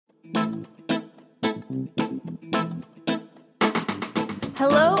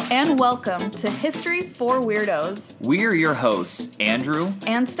Hello and welcome to History for Weirdos. We're your hosts, Andrew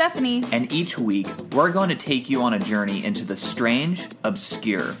and Stephanie. And each week, we're going to take you on a journey into the strange,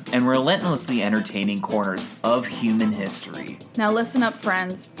 obscure, and relentlessly entertaining corners of human history. Now listen up,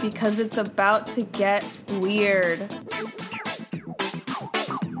 friends, because it's about to get weird.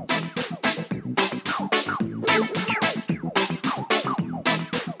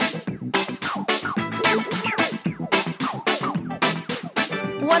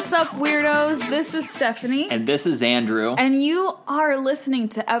 What's up, weirdos? This is Stephanie. And this is Andrew. And you are listening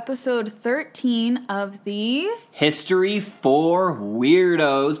to episode 13 of the History for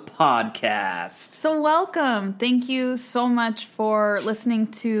Weirdos podcast. So welcome. Thank you so much for listening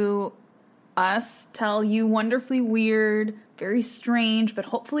to us tell you wonderfully weird, very strange, but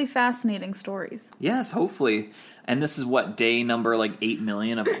hopefully fascinating stories. Yes, hopefully. And this is day number 8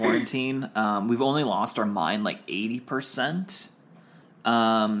 million of quarantine. We've only lost our mind 80%.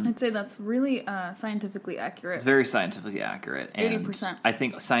 I'd say that's really scientifically accurate. Very scientifically accurate. 80%. I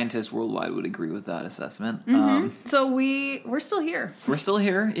think scientists worldwide would agree with that assessment. Mm-hmm. So we're still here. We're still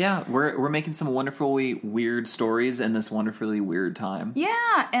here. Yeah, we're making some wonderfully weird stories in this wonderfully weird time.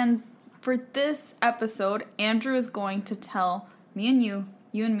 Yeah, and for this episode, Andrew is going to tell me and you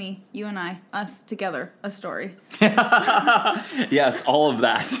and me, you and I, us together, a story. Yes, all of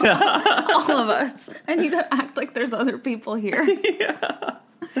that. All of us. I need to act like there's other people here. Yeah.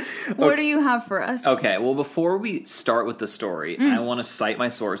 What do you have for us? Okay, well, before we start with the story, I want to cite my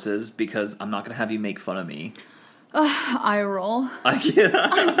sources because I'm not going to have you make fun of me. Eye roll.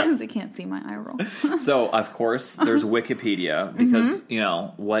 Because I can't see my eye roll. So, of course, there's Wikipedia because,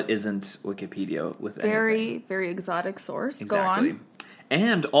 what isn't Wikipedia with anything? Very exotic source. Exactly. Go on.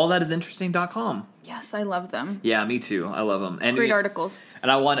 And allthatisinteresting.com. Yes, I love them. Yeah, me too. I love them. And great articles.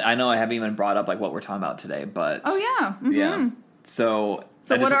 And I know I haven't even brought up what we're talking about today, but oh yeah, mm-hmm. Yeah. So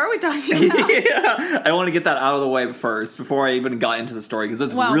what are we talking about? Yeah, I want to get that out of the way first before I even got into the story because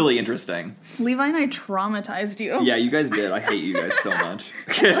it's really interesting. Levi and I traumatized you. Yeah, you guys did. I hate you guys so much.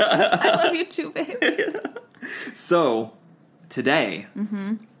 I love you too, babe. Yeah. So today,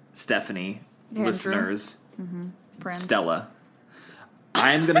 Stephanie, Andrew. listeners, Friends. Stella,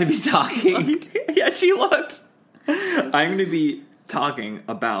 I'm going to be talking. Yeah, she looked. I'm going to be talking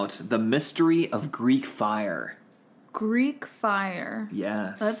about the mystery of Greek fire. Greek fire.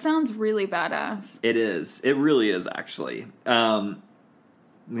 Yes. That sounds really badass. It is. It really is, actually. I'm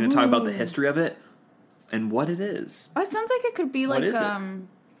going to talk about the history of it and what it is. Oh, it sounds like it could be What is it?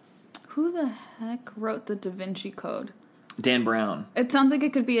 Who the heck wrote the Da Vinci Code? Dan Brown. It sounds like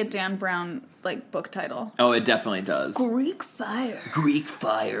it could be a Dan Brown book title. Oh, it definitely does. Greek fire. Greek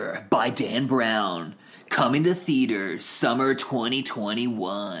Fire by Dan Brown. Coming to theaters summer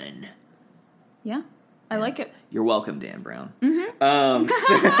 2021. Yeah, I like it. You're welcome, Dan Brown.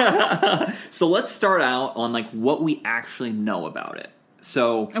 So let's start out on what we actually know about it.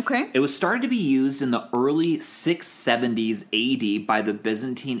 So Okay. It was started to be used in the early 670s AD by the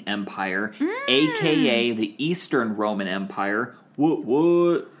Byzantine Empire, aka the Eastern Roman Empire.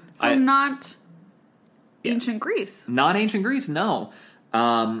 What? So not ancient Greece. Not ancient Greece, no.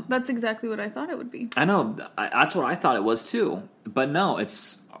 That's exactly what I thought it would be. I know. That's what I thought it was too. But no,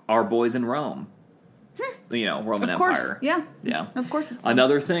 it's our boys in Rome. Roman Of course, Empire. yeah. Yeah. Of course it's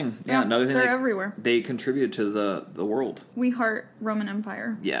Another thing. Yeah, another thing. They're everywhere. They contribute to the world. We heart Roman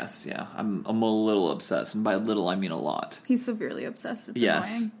Empire. Yes, yeah. I'm a little obsessed. And by little, I mean a lot. He's severely obsessed. It's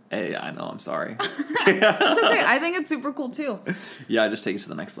Yes. annoying. Hey, I know. I'm sorry. It's okay. I think it's super cool too. Yeah, I just take it to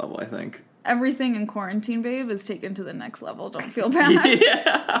the next level, I think. Everything in quarantine, babe, is taken to the next level. Don't feel bad.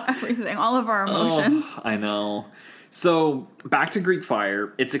 Yeah. Everything. All of our emotions. Oh, I know. So, back to Greek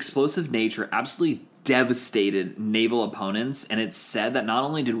fire. Its explosive nature absolutely devastated naval opponents, and it's said that not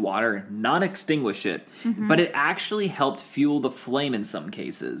only did water not extinguish it, but it actually helped fuel the flame in some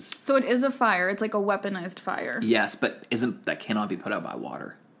cases. So it is a fire. It's like a weaponized fire. Yes, but that cannot be put out by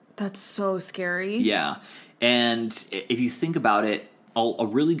water. That's so scary. Yeah, and if you think about it, a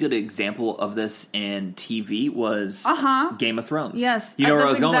really good example of this in TV was Game of Thrones. Yes. You know where I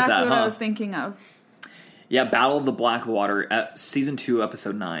was going with that, exactly what huh? I was thinking of. Yeah, Battle of the Blackwater, at season 2,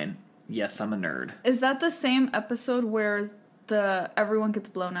 episode 9. Yes, I'm a nerd. Is that the same episode where everyone gets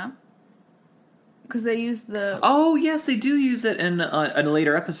blown up? Because they use the... Oh, yes, they do use it in a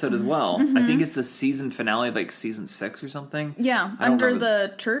later episode as well. I think it's the season finale of season 6 or something. Yeah, under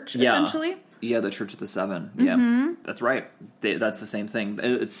the church, essentially. Yeah, the Church of the Seven. Yeah, that's right. That's the same thing.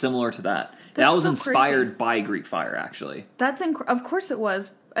 It's similar to that. That was so inspired by Greek fire, actually. Of course it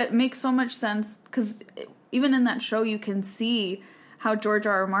was. It makes so much sense because even in that show, you can see how George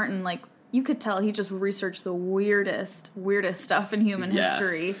R.R. Martin you could tell he just researched the weirdest stuff in human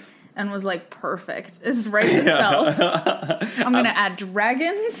history and was like, perfect. It writes itself. I'm going to add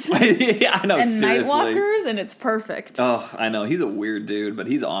dragons Yeah, I know, and seriously. nightwalkers, and it's perfect. Oh, I know. He's a weird dude, but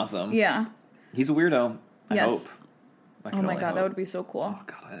he's awesome. Yeah. He's a weirdo. I Yes. hope. I Oh can my only god, hope. that would be so cool. Oh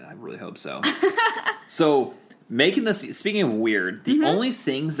god, I really hope so. So, making this, speaking of weird, the only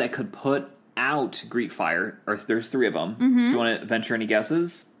things that could put out Greek fire, or there's 3 of them. Do you want to venture any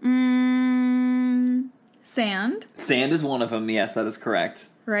guesses? Sand, Sand is one of them. Yes, that is correct.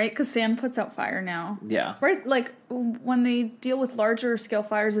 right? Because sand puts out fire now. Yeah. Right? Like, when they deal with larger scale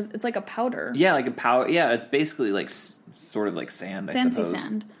fires, it's like a powder. Yeah, like a power. Yeah, it's basically like sort of like sand, I Fancy suppose.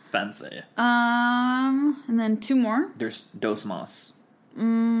 sand. Fancy. And then 2 more. There's Dosmos.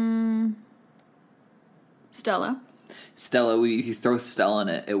 Stella. Stella, if you throw Stella in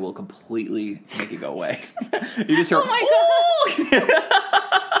it, it will completely make it go away. You just hear, Oh my god!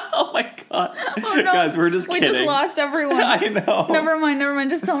 oh my god. Oh no. Guys, we're just we kidding. just lost everyone. I know. Never mind.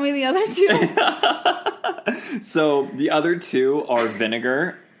 Just tell me the other 2. So the other 2 are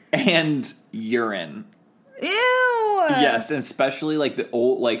vinegar and urine. Ew! Yes, and especially like the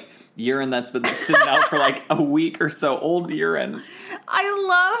old, like urine that's been sitting out for like a week or so. Old urine.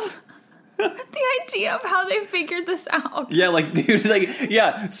 I love the idea of how they figured this out. Yeah, like, dude, like,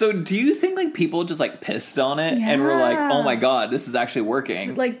 yeah. So do you think like people just like pissed on it and were like, Yeah. oh my god, this is actually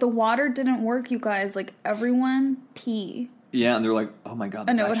working? Like, the water didn't work, you guys. Like, everyone pee. Yeah, and they're like, oh my god,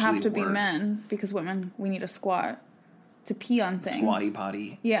 this And it would actually have to be works. men, because women, we need a squat to pee on things. Squatty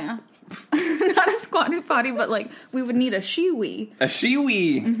potty. Yeah. Not a squatty potty, but like, we would need a shiwi. A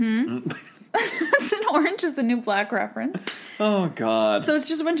shiwi. Mm-hmm. That's an Orange is the New Black reference. Oh god. So it's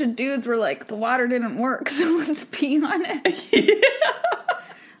just a bunch of dudes were like, the water didn't work, so let's pee on it.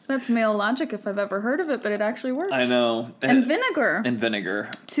 That's male logic if I've ever heard of it, but it actually worked. I know. And vinegar. And vinegar.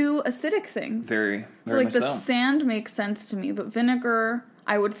 2 acidic things. Very, So very like much the so. sand makes sense to me, but vinegar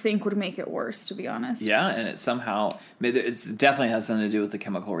I would think would make it worse, to be honest. Yeah, and it somehow, it definitely has something to do with the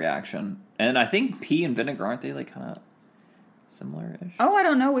chemical reaction. And I think pea and vinegar, aren't they like kind of similar-ish? Oh, I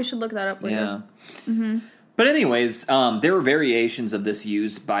don't know. We should look that up later. Yeah. Mm-hmm. But anyways, there were variations of this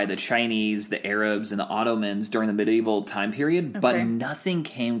used by the Chinese, the Arabs, and the Ottomans during the medieval time period, but Okay. nothing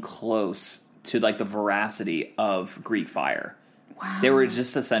came close to like the veracity of Greek fire. Wow. They were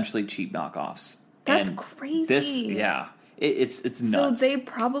just essentially cheap knockoffs. That's And crazy. This, yeah, it's nuts. So they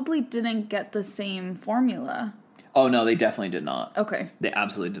probably didn't get the same formula. Oh no, they definitely did not. Okay. They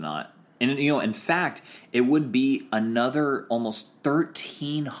absolutely did not. And in fact, it would be another almost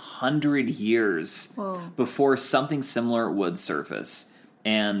 1,300 years Whoa. before something similar would surface.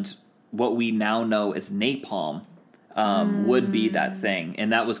 And what we now know as napalm would be that thing.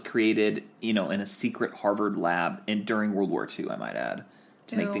 And that was created, in a secret Harvard lab during World War II, I might add,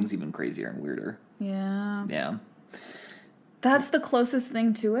 to make Ew. things even crazier and weirder. Yeah. Yeah. That's the closest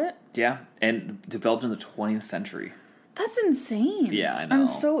thing to it? Yeah. And developed in the 20th century. That's insane. Yeah, I know. I'm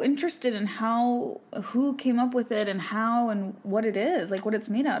so interested in who came up with it and how and what it is, like what it's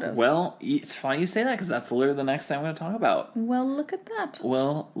made out of. Well, it's funny you say that because that's literally the next thing I'm going to talk about. Well, look at that.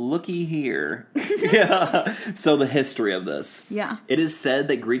 Well, looky here. Yeah. So the history of this. Yeah. It is said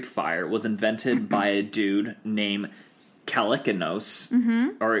that Greek fire was invented by a dude named Kallinikos,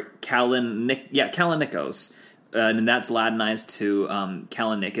 or Kallinikos, and that's Latinized to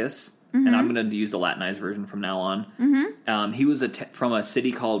Kallinicus. And I'm going to use the Latinized version from now on. He was from a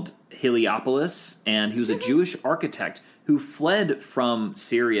city called Heliopolis, and he was a Jewish architect who fled from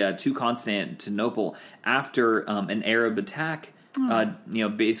Syria to Constantinople after an Arab attack.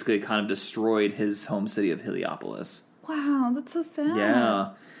 Basically kind of destroyed his home city of Heliopolis. Wow, that's so sad. Yeah.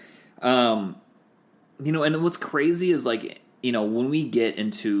 And what's crazy is when we get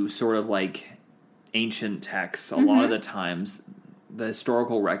into sort of like ancient texts, a lot of the times the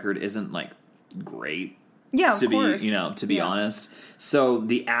historical record isn't like great. Yeah, of course. To be honest. So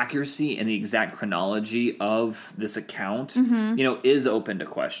the accuracy and the exact chronology of this account, is open to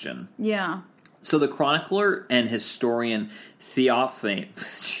question. Yeah. So the chronicler and historian Theophanes,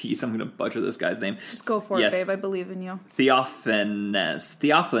 jeez, I'm going to butcher this guy's name. Just go for it, babe. I believe in you. Theophanes.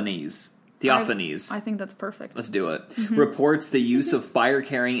 I think that's perfect. Let's do it. Reports the use of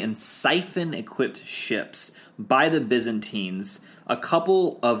fire-carrying and siphon-equipped ships by the Byzantines a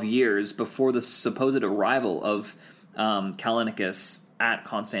couple of years before the supposed arrival of Kallinicus at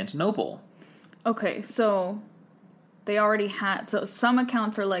Constantinople. Okay, so they already had... So some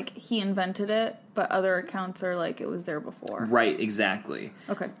accounts are like he invented it, but other accounts are like it was there before. Right, exactly.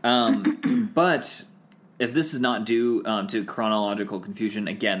 Okay. But if this is not due to chronological confusion,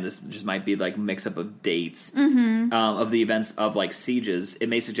 again, this just might be like mix up of dates of the events of like sieges. It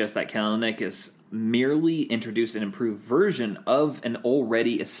may suggest that Callinicus merely introduced an improved version of an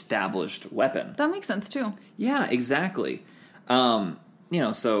already established weapon. That makes sense too. Yeah, exactly.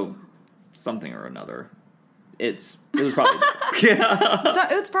 So something or another. It was probably So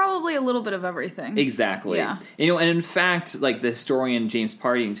it's probably a little bit of everything. Exactly. Yeah. And in fact, like the historian James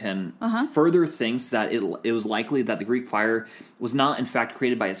Partington further thinks that it was likely that the Greek fire was not in fact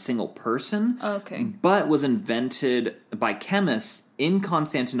created by a single person, but was invented by chemists in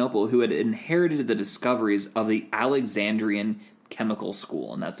Constantinople who had inherited the discoveries of the Alexandrian chemical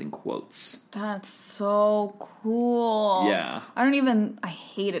school, and that's in quotes. That's so cool. Yeah. I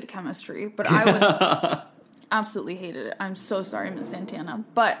hated chemistry, but I would absolutely hated it. I'm so sorry, Miss Santana.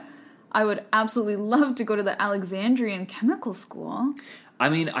 But I would absolutely love to go to the Alexandrian chemical school. I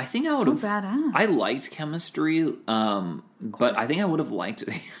mean, I think I would have... badass. I liked chemistry, but I think I would have liked it.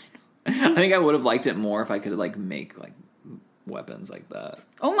 I think I would have liked it more if I could like make like weapons like that.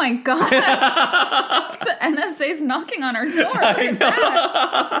 Oh my god. The NSA's knocking on our door. Look at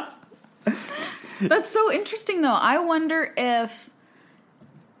that. That's so interesting though. I wonder if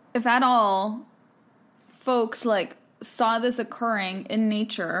at all folks like saw this occurring in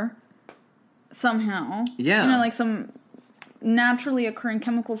nature somehow. Yeah. Like some naturally occurring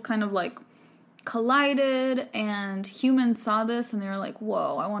chemicals kind of like collided and humans saw this and they were like,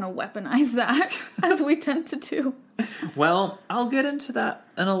 whoa, I want to weaponize that, as we tend to do. Well, I'll get into that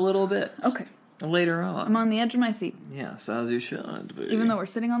in a little bit. Okay. Later on. I'm on the edge of my seat. Yes, as you should be. Even though we're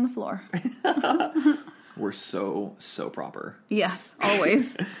sitting on the floor. We're so proper. Yes,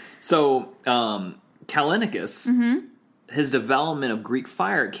 always. So, Callinicus, his development of Greek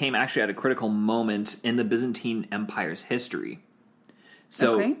fire came actually at a critical moment in the Byzantine Empire's history.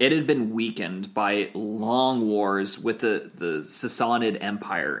 So it had been weakened by long wars with the Sassanid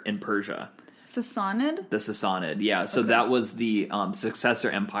Empire in Persia. Sassanid? The Sassanid, yeah. So that was the successor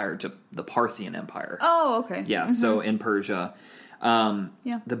empire to the Parthian Empire. Oh, okay. Yeah, so in Persia.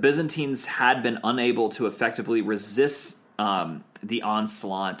 The Byzantines had been unable to effectively resist the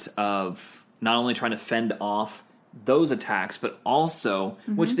onslaught of not only trying to fend off those attacks, but also,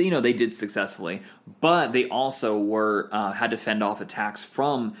 which they did successfully, but they also were had to fend off attacks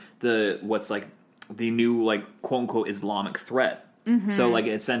from the new like quote unquote Islamic threat. So like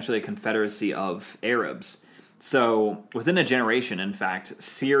essentially a confederacy of Arabs. So within a generation, in fact,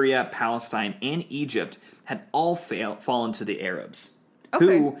 Syria, Palestine, and Egypt had all fallen to the Arabs,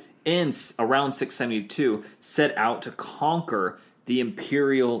 who in around 672 set out to conquer the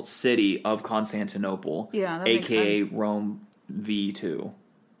imperial city of Constantinople, that aka makes sense. Rome V2.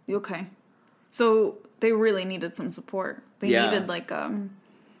 Okay. So they really needed some support. They needed like a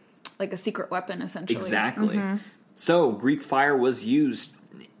secret weapon, essentially. Exactly. So Greek fire was used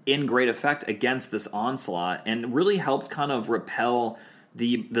in great effect against this onslaught and really helped kind of repel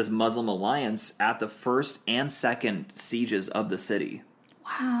this Muslim alliance at the first and second sieges of the city.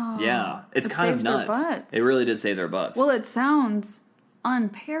 Wow. Yeah, it's It kind of saved their nuts. butts. It really did save their butts. Well, it sounds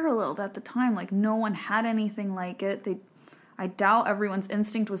unparalleled at the time. Like no one had anything like it. I doubt everyone's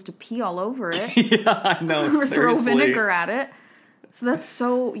instinct was to pee all over it. Yeah, I know. Or throw seriously. vinegar at it. So that's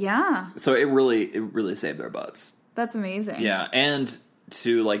so So it really saved their butts. That's amazing. Yeah, and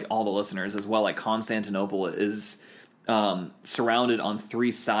to like all the listeners as well, like Constantinople is surrounded on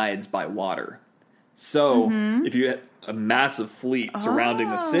three sides by water. So if you had a massive fleet surrounding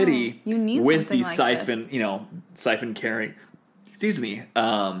the city you need with something these like siphon carrying,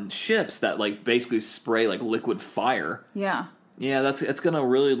 ships that like basically spray like liquid fire. Yeah. Yeah, it's gonna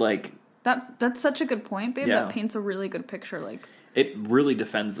really like that's such a good point, babe. Yeah. That paints a really good picture. Like it really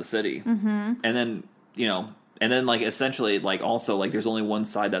defends the city, and then like essentially like also like there's only one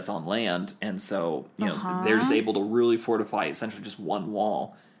side that's on land, and so they're just able to really fortify essentially just one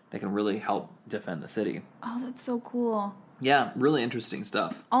wall that can really help defend the city. Oh, that's so cool. Yeah, really interesting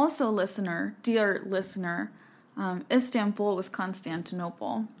stuff. Also, dear listener, Istanbul was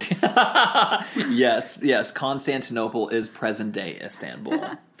Constantinople. Yes, Constantinople is present day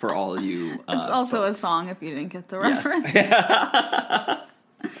Istanbul for all you. It's also folks. a song if you didn't get the reference. Yes.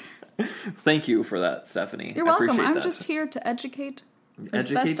 Thank you for that, Stephanie. You're I welcome. appreciate I'm that. just here to educate as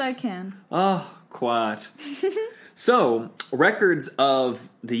best I can. Oh, quite. So, records of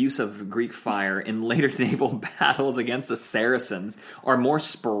the use of Greek fire in later naval battles against the Saracens are more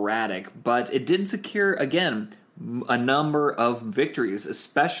sporadic, but it did secure, again, a number of victories,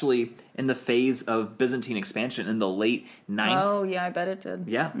 especially in the phase of Byzantine expansion in the late 9th. Oh, yeah, I bet it did.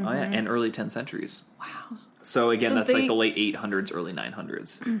 Yeah, and early 10th centuries. Wow. So, again, So that's they- like the late 800s, early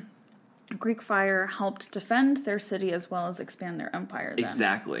 900s. Greek fire helped defend their city as well as expand their empire. Then.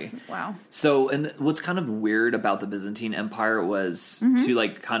 Exactly. Wow. So, and what's kind of weird about the Byzantine Empire was to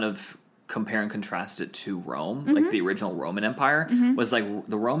like kind of compare and contrast it to Rome, like the original Roman Empire, was like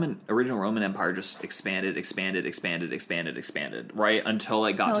the original Roman Empire just expanded, right? Until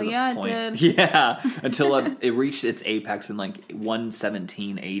it got to the point. It did. Yeah. Until it reached its apex in like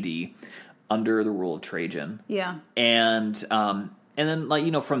 117 AD under the rule of Trajan. Yeah. And then, like,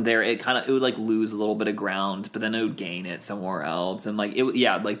 you know, from there, it would, like, lose a little bit of ground, but then it would gain it somewhere else. And, like,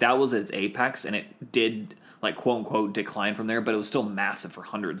 that was its apex, and it did, like, quote-unquote, decline from there, but it was still massive for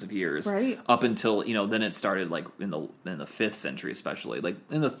hundreds of years. Right. Up until, you know, then it started, like, in the 5th century especially. Like,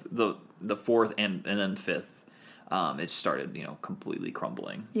 in the 4th and then 5th, it started, you know, completely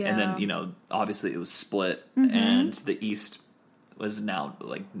crumbling. Yeah. And then, you know, obviously it was split, and the East was now,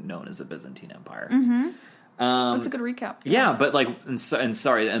 like, known as the Byzantine Empire. That's a good recap. Yeah, but like, and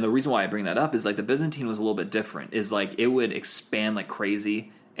sorry, and the reason why I bring that up is like the Byzantine was a little bit different. Is like it would expand like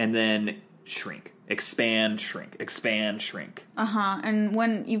crazy and then shrink, expand, shrink, expand, shrink. And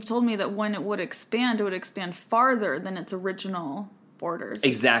when you've told me that when it would expand farther than its original borders.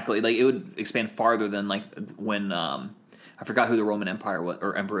 Exactly, like it would expand farther than like when I forgot who the Roman Empire was,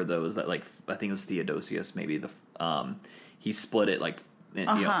 or emperor that was, that like I think it was Theodosius, maybe he split it like. You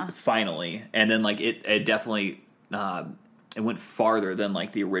know, finally, and then like it definitely it went farther than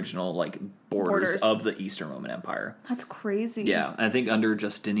like the original like borders of the Eastern Roman Empire. That's crazy. Yeah, and I think under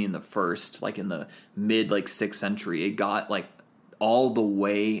Justinian the First, like in the mid like 6th century, it got like all the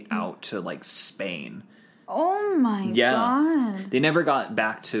way out to like Spain. Oh my god! They never got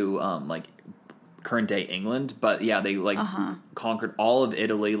back to like current day England, but yeah, they like conquered all of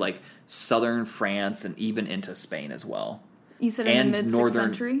Italy, like southern France, and even into Spain as well. You said in the mid-6th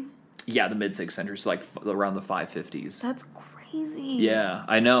century? Yeah, the mid-6th century, so like around the 550s. That's crazy. Yeah,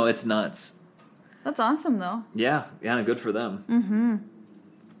 I know, it's nuts. That's awesome, though. Yeah, good for them.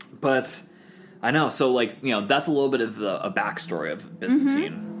 But, I know, so like, you know, that's a little bit of a backstory of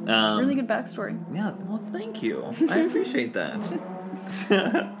Byzantine. Really good backstory. Yeah, well, thank you. I appreciate that.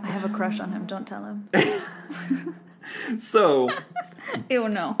 I have a crush on him, don't tell him. So... Ew,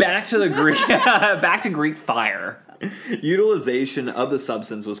 no. Back to Greek fire. Utilization of the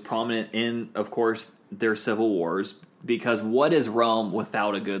substance was prominent in, of course, their civil wars, because what is Rome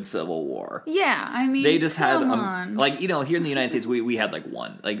without a good civil war? Yeah, I mean, they just had like, you know, here in the United States we had like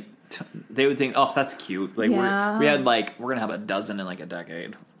one. Like they would think, oh, that's cute. Like yeah. we had like we're gonna have a dozen in like a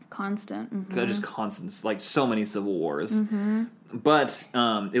decade. Constant. They're just constant, like so many civil wars. But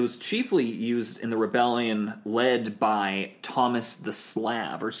it was chiefly used in the rebellion led by Thomas the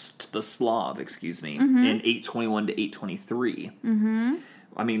Slav, excuse me, in 821 to 823.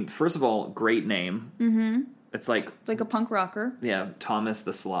 I mean, first of all, great name. It's like a punk rocker. Yeah, Thomas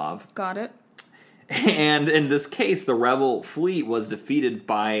the Slav. Got it. And in this case, the rebel fleet was defeated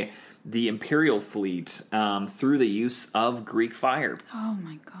by the imperial fleet through the use of Greek fire. Oh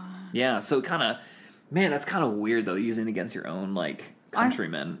my god. Yeah, so kind of, man, that's kind of weird though, using it against your own like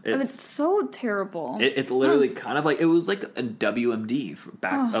countrymen. It's so terrible. It's literally kind of like, it was like a WMD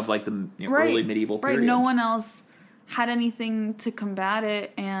of like the early medieval period. Right, no one else had anything to combat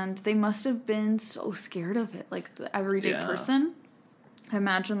it, and they must have been so scared of it, like the everyday person. I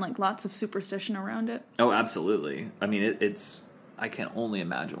imagine like lots of superstition around it. Oh, absolutely. I mean, it's. I can only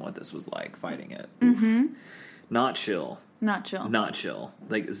imagine what this was like fighting it. Not chill. Not chill.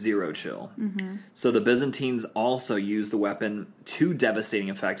 Like zero chill. So the Byzantines also used the weapon to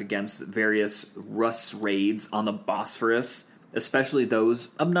devastating effect against various Rus raids on the Bosphorus, especially those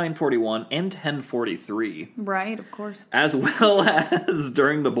of 941 and 1043. Right, of course. As well as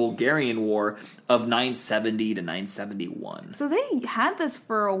during the Bulgarian War of 970 to 971. So they had this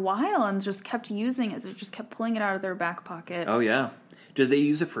for a while and just kept using it. They just kept pulling it out of their back pocket. Oh, yeah. They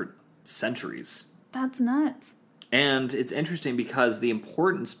use it for centuries. That's nuts. And it's interesting because the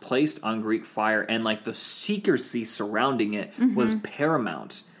importance placed on Greek fire and like the secrecy surrounding it was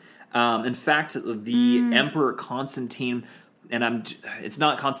paramount. In fact, the Emperor Constantine, and it's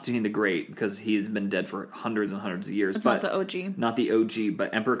not Constantine the Great because he's been dead for hundreds and hundreds of years. It's but not the OG. Not the OG,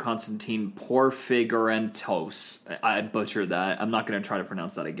 but Emperor Constantine Porphyrogentos. I butchered that. I'm not going to try to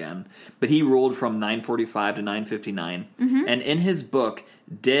pronounce that again. But he ruled from 945 to 959. And in his book,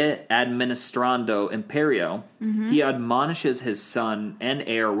 De Administrando Imperio, he admonishes his son and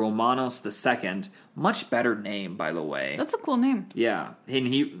heir Romanos II. Much better name, by the way. That's a cool name. Yeah.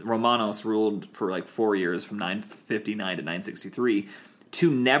 And Romanos ruled for like 4 years from 959 to 963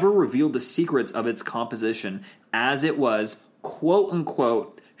 to never reveal the secrets of its composition as it was, quote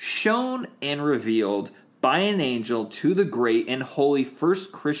unquote, shown and revealed by an angel to the great and holy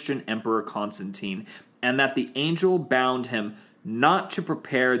first Christian emperor Constantine, and that the angel bound him not to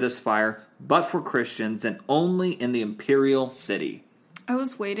prepare this fire, but for Christians, and only in the imperial city. I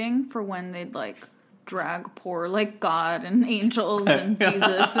was waiting for when they'd, like, drag poor, like, God and angels and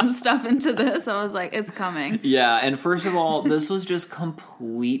Jesus and stuff into this. I was like, it's coming. Yeah, and first of all, this was just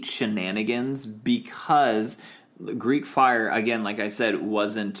complete shenanigans because Greek fire, again, like I said,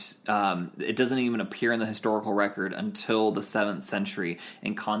 wasn't, it doesn't even appear in the historical record until the 7th century,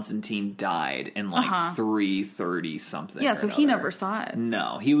 and Constantine died in like 330 something. Yeah, so he never saw it.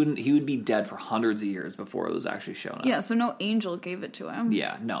 No, he would be dead for hundreds of years before it was actually shown up. Yeah, so no angel gave it to him.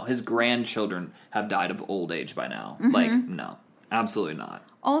 Yeah, no, his grandchildren have died of old age by now. Like, no, absolutely not.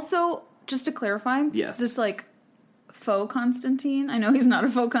 Also, just to clarify, yes, this, like, faux Constantine. I know he's not a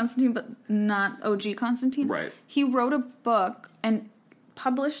faux Constantine, but not OG Constantine. Right. He wrote a book and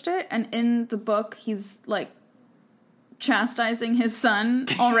published it, and in the book, he's, like, chastising his son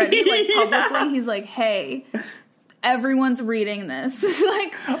already, like, publicly. He's like, hey, everyone's reading this.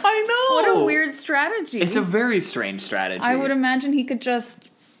 Like, I know. What a weird strategy. It's a very strange strategy. I would imagine he could just,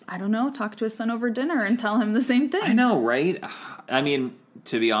 I don't know, talk to his son over dinner and tell him the same thing. I know, right? I mean,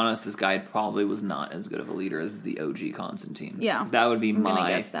 to be honest, this guy probably was not as good of a leader as the OG Constantine. Yeah. That would be I'm my... gonna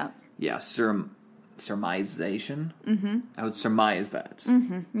guess that. Yeah, surmisation? Mm-hmm. I would surmise that.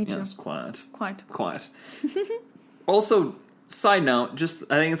 Mm-hmm, me too. Yes, quite. Quite. Also, side note, just,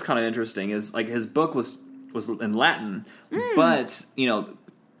 I think it's kind of interesting, is, like, his book was in Latin, but, you know,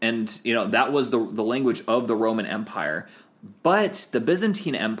 and, you know, that was the language of the Roman Empire, but the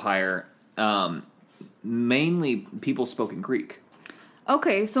Byzantine Empire, mainly people spoke in Greek.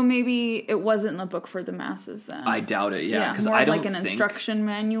 Okay, so maybe it wasn't the book for the masses then. I doubt it, yeah. Because more I don't like an instruction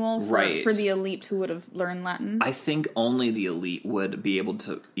manual for the elite who would have learned Latin. I think only the elite would be able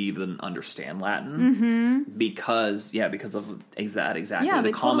to even understand Latin. Because of that exactly. Yeah,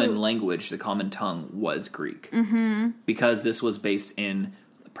 the common language, the common tongue was Greek. Because this was based in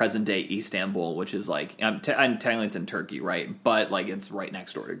present-day Istanbul, which is like, technically it's in Turkey, right? But, like, it's right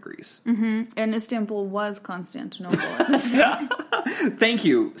next door to Greece. And Istanbul was Constantinople at this point. Thank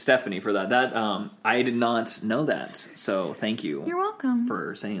you, Stephanie, for that. That I did not know that, so thank you. You're welcome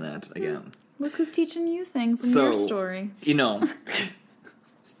for saying that again. Look who's teaching you things in your story. You know,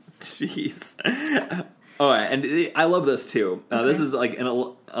 jeez. All right, and I love this too. Okay. This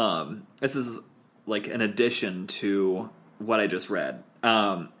is like an addition to what I just read.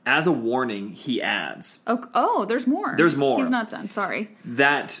 As a warning, he adds... Oh, there's more. There's more. He's not done, sorry.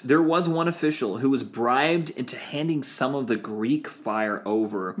 That there was one official who was bribed into handing some of the Greek fire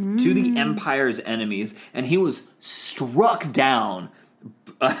over to the empire's enemies, and he was struck down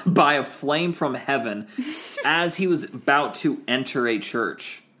by a flame from heaven as he was about to enter a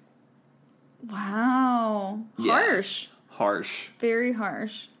church. Wow. Yes. Harsh. Very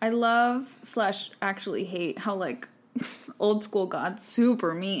harsh. I love / actually hate how, like, old school God's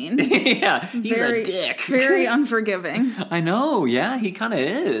super mean. Yeah, he's a dick. Very unforgiving. I know, yeah, he kind of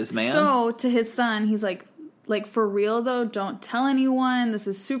is, man. So, to his son, he's like, for real though, don't tell anyone. This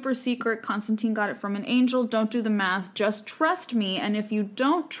is super secret. Constantine got it from an angel. Don't do the math. Just trust me. And if you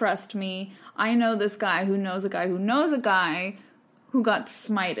don't trust me, I know this guy who knows a guy who knows a guy who got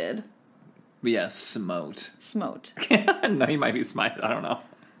smited. Yeah, smote. No, he might be smited. I don't know.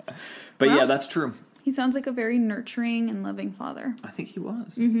 But yeah, that's true. He sounds like a very nurturing and loving father. I think he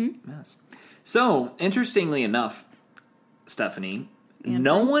was. Yes. So, interestingly enough, Stephanie,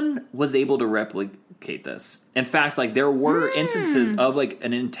 no one was able to replicate this. In fact, like, there were instances of, like,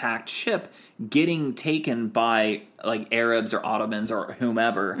 an intact ship getting taken by, like, Arabs or Ottomans or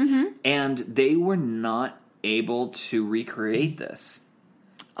whomever, and they were not able to recreate this.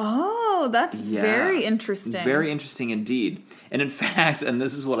 Oh, that's very interesting. Very interesting indeed. And in fact, and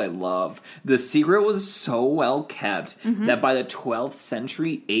this is what I love, the secret was so well kept that by the 12th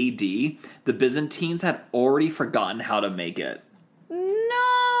century AD, the Byzantines had already forgotten how to make it.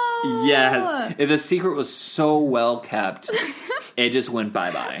 No! Yes. The secret was so well kept, it just went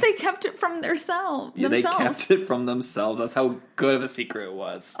bye-bye. They kept it from themselves. Yeah, they kept it from themselves. That's how good of a secret it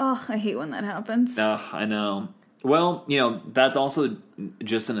was. Oh, I hate when that happens. Oh, I know. Well, you know, that's also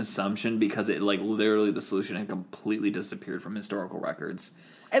just an assumption because it, like, literally the solution had completely disappeared from historical records.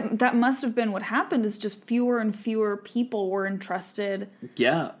 That must have been what happened, is just fewer and fewer people were entrusted.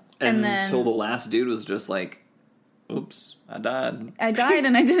 Yeah. And until the last dude was just like, oops, I died.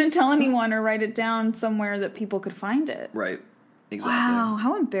 And I didn't tell anyone or write it down somewhere that people could find it. Right. Exactly. Wow,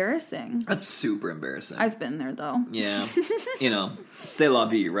 how embarrassing. That's super embarrassing. I've been there, though. Yeah. You know, c'est la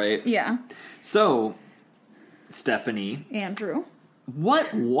vie, right? Yeah. So... Stephanie. Andrew.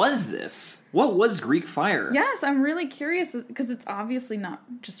 what was this? What was Greek fire? Yes, I'm really curious because it's obviously not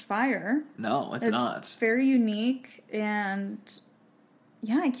just fire. No, it's not. It's very unique, and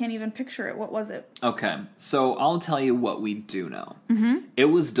yeah, I can't even picture it. What was it? Okay, so I'll tell you what we do know. It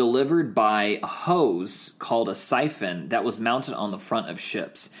was delivered by a hose called a siphon that was mounted on the front of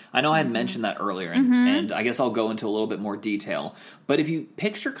ships. I know I had mentioned that earlier, and I guess I'll go into a little bit more detail. But if you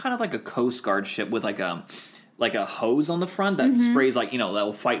picture kind of like a Coast Guard ship with like a hose on the front that sprays that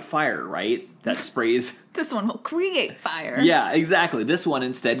will fight fire, right? That sprays. This one will create fire. Yeah, exactly. This one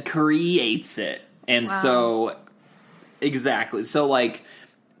instead creates it. And so, exactly. So like,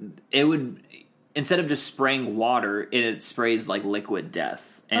 it would, instead of just spraying water, it sprays like liquid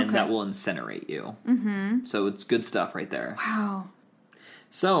death, and that will incinerate you. So it's good stuff right there. Wow.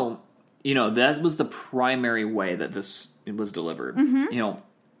 So, that was the primary way that this was delivered.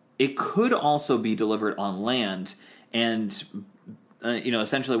 It could also be delivered on land, and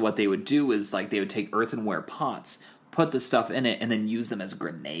essentially what they would do is like they would take earthenware pots, put the stuff in it, and then use them as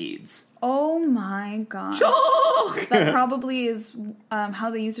grenades. Oh my gosh. That probably is how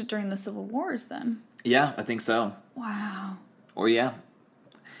they used it during the Civil Wars then. Yeah, I think so. Wow. Or yeah.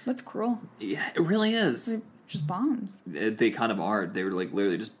 That's cruel. Yeah, it really is. They're just bombs. They kind of are. They were like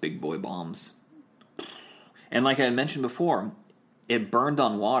literally just big boy bombs. And like I had mentioned before, it burned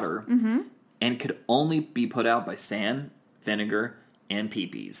on water and could only be put out by sand, vinegar, and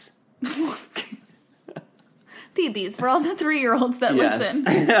pee-pees. Pee-pees for all the 3-year-olds that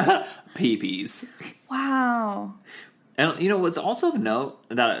listen. Pee-pees. Wow. And what's also of note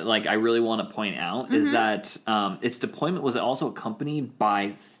that like I really want to point out is that its deployment was also accompanied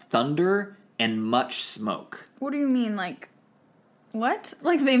by thunder and much smoke. What do you mean, like, what?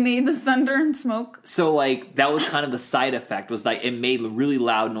 Like they made the thunder and smoke? So like that was kind of the side effect, was like it made really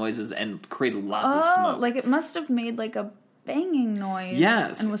loud noises and created lots of smoke. Like it must have made like a banging noise.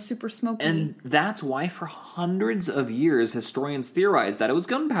 Yes. And was super smoky. And that's why for hundreds of years historians theorized that it was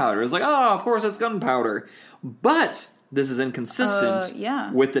gunpowder. It's like, oh, of course it's gunpowder. But this is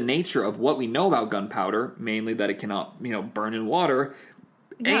inconsistent with the nature of what we know about gunpowder, mainly that it cannot, burn in water.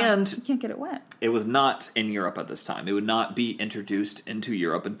 Yeah, and you can't get it wet. It was not in Europe at this time. It would not be introduced into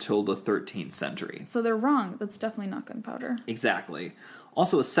Europe until the 13th century. So they're wrong. That's definitely not gunpowder. Exactly.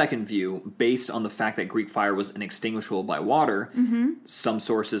 Also, a second view, based on the fact that Greek fire was inextinguishable by water, some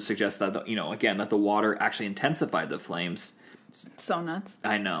sources suggest that, that the water actually intensified the flames. So nuts.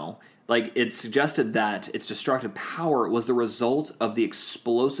 I know. Like, it suggested that its destructive power was the result of the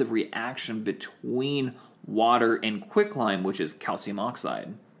explosive reaction between water and quicklime, which is calcium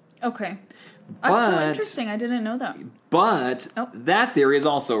oxide. Okay. That's so interesting. I didn't know that. But that theory is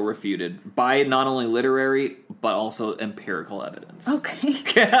also refuted by not only literary, but also empirical evidence. Okay.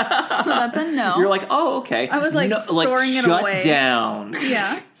 So that's a no. You're like, oh, okay. I was like, storing it away. Shut down.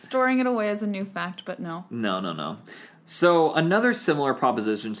 Yeah. Storing it away as a new fact, but no. No. So another similar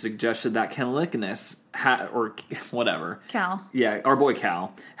proposition suggested that Callinicus Cal. Yeah, our boy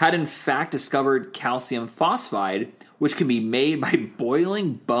Cal, had in fact discovered calcium phosphide, which can be made by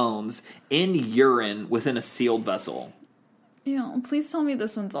boiling bones in urine within a sealed vessel. Ew, please tell me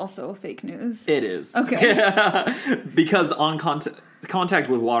this one's also fake news. It is. Okay. Because on contact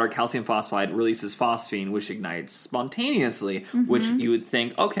with water, calcium phosphide releases phosphine, which ignites spontaneously, which you would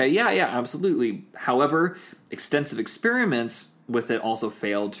think, okay, yeah, absolutely. However, extensive experiments with it also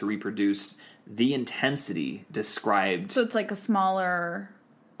failed to reproduce the intensity described. So it's like a smaller,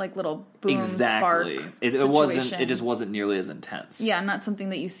 like little boom spark It wasn't. It just wasn't nearly as intense. Yeah, not something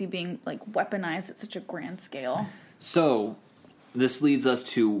that you see being like weaponized at such a grand scale. So this leads us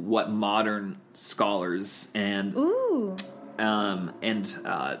to what modern scholars and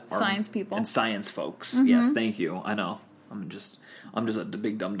science people and science folks. Yes, thank you. I know. I'm just a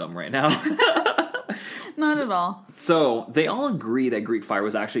big dum-dum right now. Not at all. So they all agree that Greek fire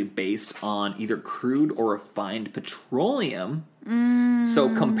was actually based on either crude or refined petroleum.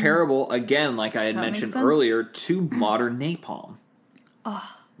 So comparable, again, like I had mentioned earlier, to modern napalm.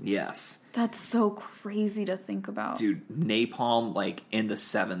 Oh, yes. That's so crazy to think about. Dude, napalm, like, in the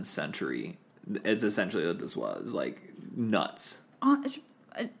 7th century, it's essentially what this was. Like, nuts.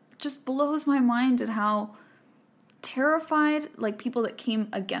 It just blows my mind at how terrified, like, people that came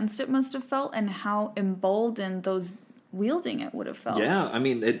against it must have felt, and how emboldened those wielding it would have felt. Yeah, I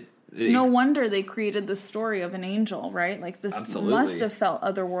mean, no wonder they created this story of an angel, right? Like, this must have felt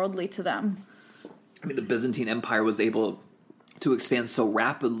otherworldly to them. I mean, the Byzantine Empire was able to expand so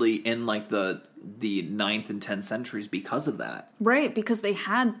rapidly in, like, the 9th and 10th centuries because of that. Right, because they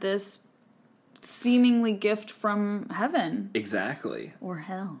had this seemingly gift from heaven. Exactly. Or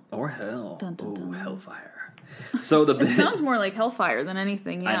hell. Or hell. Dun, dun, dun. Ooh, hellfire. So it sounds more like hellfire than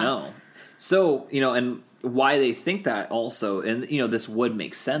anything. Yeah, I know. So, and why they think that also, and this would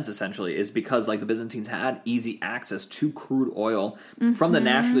make sense essentially, is because like the Byzantines had easy access to crude oil from the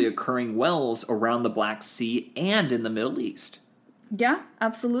naturally occurring wells around the Black Sea and in the Middle East. Yeah,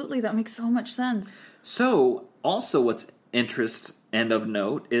 absolutely. That makes so much sense. So, also what's interest and of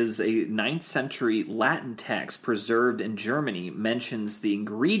note is a 9th century Latin text preserved in Germany mentions the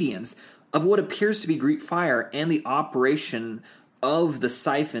ingredients of what appears to be Greek fire and the operation of the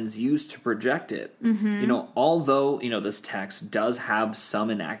siphons used to project it. Although, this text does have some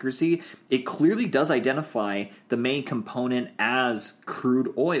inaccuracy, it clearly does identify the main component as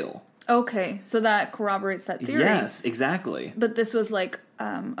crude oil. Okay, so that corroborates that theory. Yes, exactly. But this was like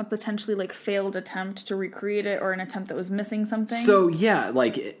a potentially like failed attempt to recreate it, or an attempt that was missing something. So yeah,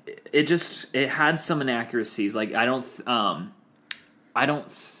 like it had some inaccuracies. Like I couldn't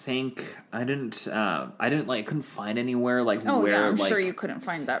find anywhere like where. Yeah, I'm like, sure you couldn't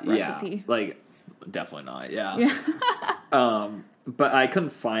find that recipe. Yeah, like definitely not. Yeah. But I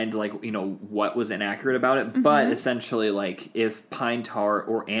couldn't find like what was inaccurate about it. But essentially, like if pine tar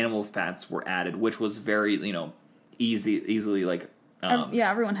or animal fats were added, which was very easily like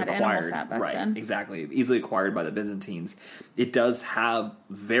everyone had acquired, animal fat back right, then. Exactly, easily acquired by the Byzantines. It does have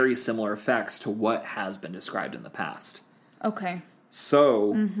very similar effects to what has been described in the past. Okay.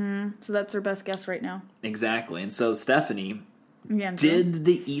 So, so that's their best guess right now. Exactly, and so Stephanie. Yeah, did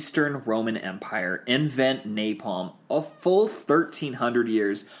the Eastern Roman Empire invent napalm a full 1,300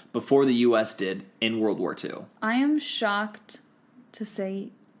 years before the U.S. did in World War II? I am shocked to say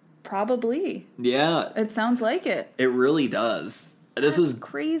probably. Yeah. It sounds like it. It really does. This was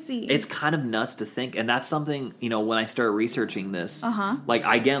crazy. It's kind of nuts to think, and that's something, when I started researching this, like,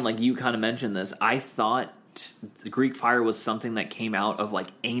 again, like you kind of mentioned this, I thought the Greek fire was something that came out of like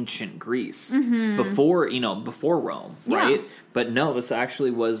ancient Greece before Rome, right? But no, this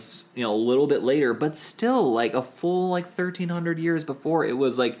actually was, a little bit later, but still like a full like 1,300 years before it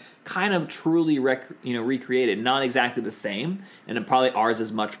was like kind of truly recreated. Not exactly the same, and then probably ours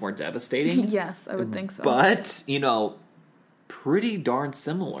is much more devastating. Yes, I would think so. But, pretty darn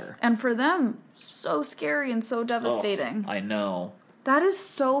similar. And for them, so scary and so devastating. Oh, I know. That is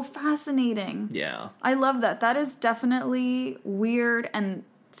so fascinating. Yeah. I love that. That is definitely weird and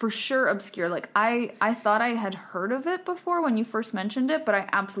for sure obscure. Like, I thought I had heard of it before when you first mentioned it, but I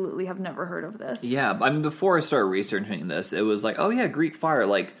absolutely have never heard of this. Yeah, I mean, before I started researching this, it was like, oh yeah, Greek fire,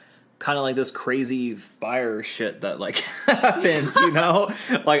 like, kind of like this crazy fire shit that, like, happens,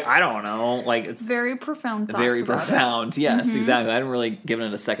 Like, I don't know. Like, it's... Very profound thoughts Very about profound, it. Yes, exactly. I hadn't really given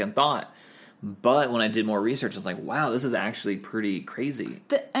it a second thought. But when I did more research, I was like, wow, this is actually pretty crazy.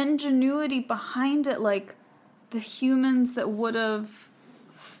 The ingenuity behind it, like, the humans that would have...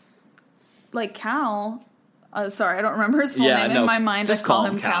 Like Cal, sorry, I don't remember his full name. In my mind, I call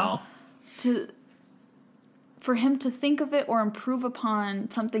him Cal. For him to think of it or improve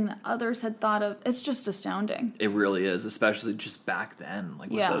upon something that others had thought of, it's just astounding. It really is, especially just back then, like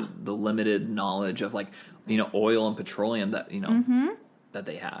with the limited knowledge of like oil and petroleum that that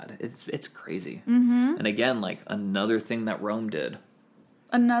they had. It's crazy. And again, like another thing that Rome did.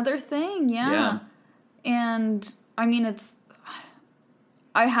 Another thing, yeah. And I mean,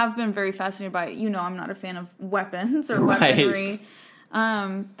 I have been very fascinated by it. I'm not a fan of weapons or weaponry.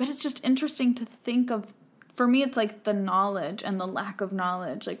 But it's just interesting to think of. For me, it's like the knowledge and the lack of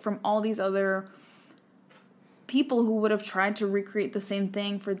knowledge, like from all these other people who would have tried to recreate the same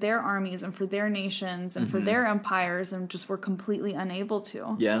thing for their armies and for their nations and for their empires and just were completely unable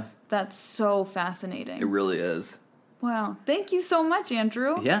to. Yeah. That's so fascinating. It really is. Wow. Thank you so much,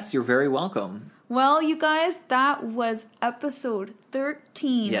 Andrew. Yes, you're very welcome. Well, you guys, that was episode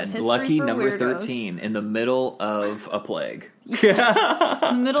 13 of History lucky for number Weirdos. 13 in the middle of a plague. In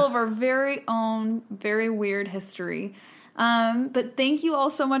the middle of our very own, very weird history. But thank you all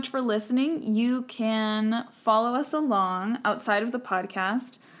so much for listening. You can follow us along outside of the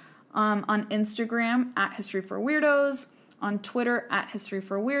podcast on Instagram at History for Weirdos, on Twitter at History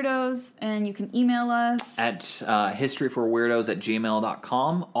for Weirdos, and you can email us at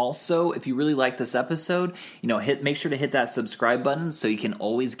historyforweirdos@gmail.com. Also, if you really like this episode, make sure to hit that subscribe button so you can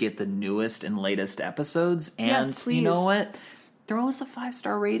always get the newest and latest episodes. And yes, please. You know what? Throw us a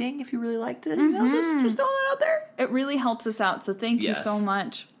 5-star rating if you really liked it. Just throw it out there. It really helps us out, so thank you so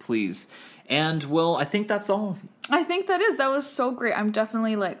much. Please. And, well, I think that's all. I think that was so great. I'm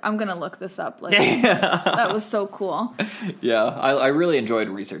definitely I'm going to look this up. That was so cool. Yeah, I really enjoyed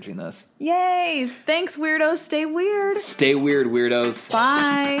researching this. Yay. Thanks, weirdos. Stay weird. Stay weird, weirdos.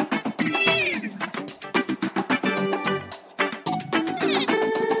 Bye.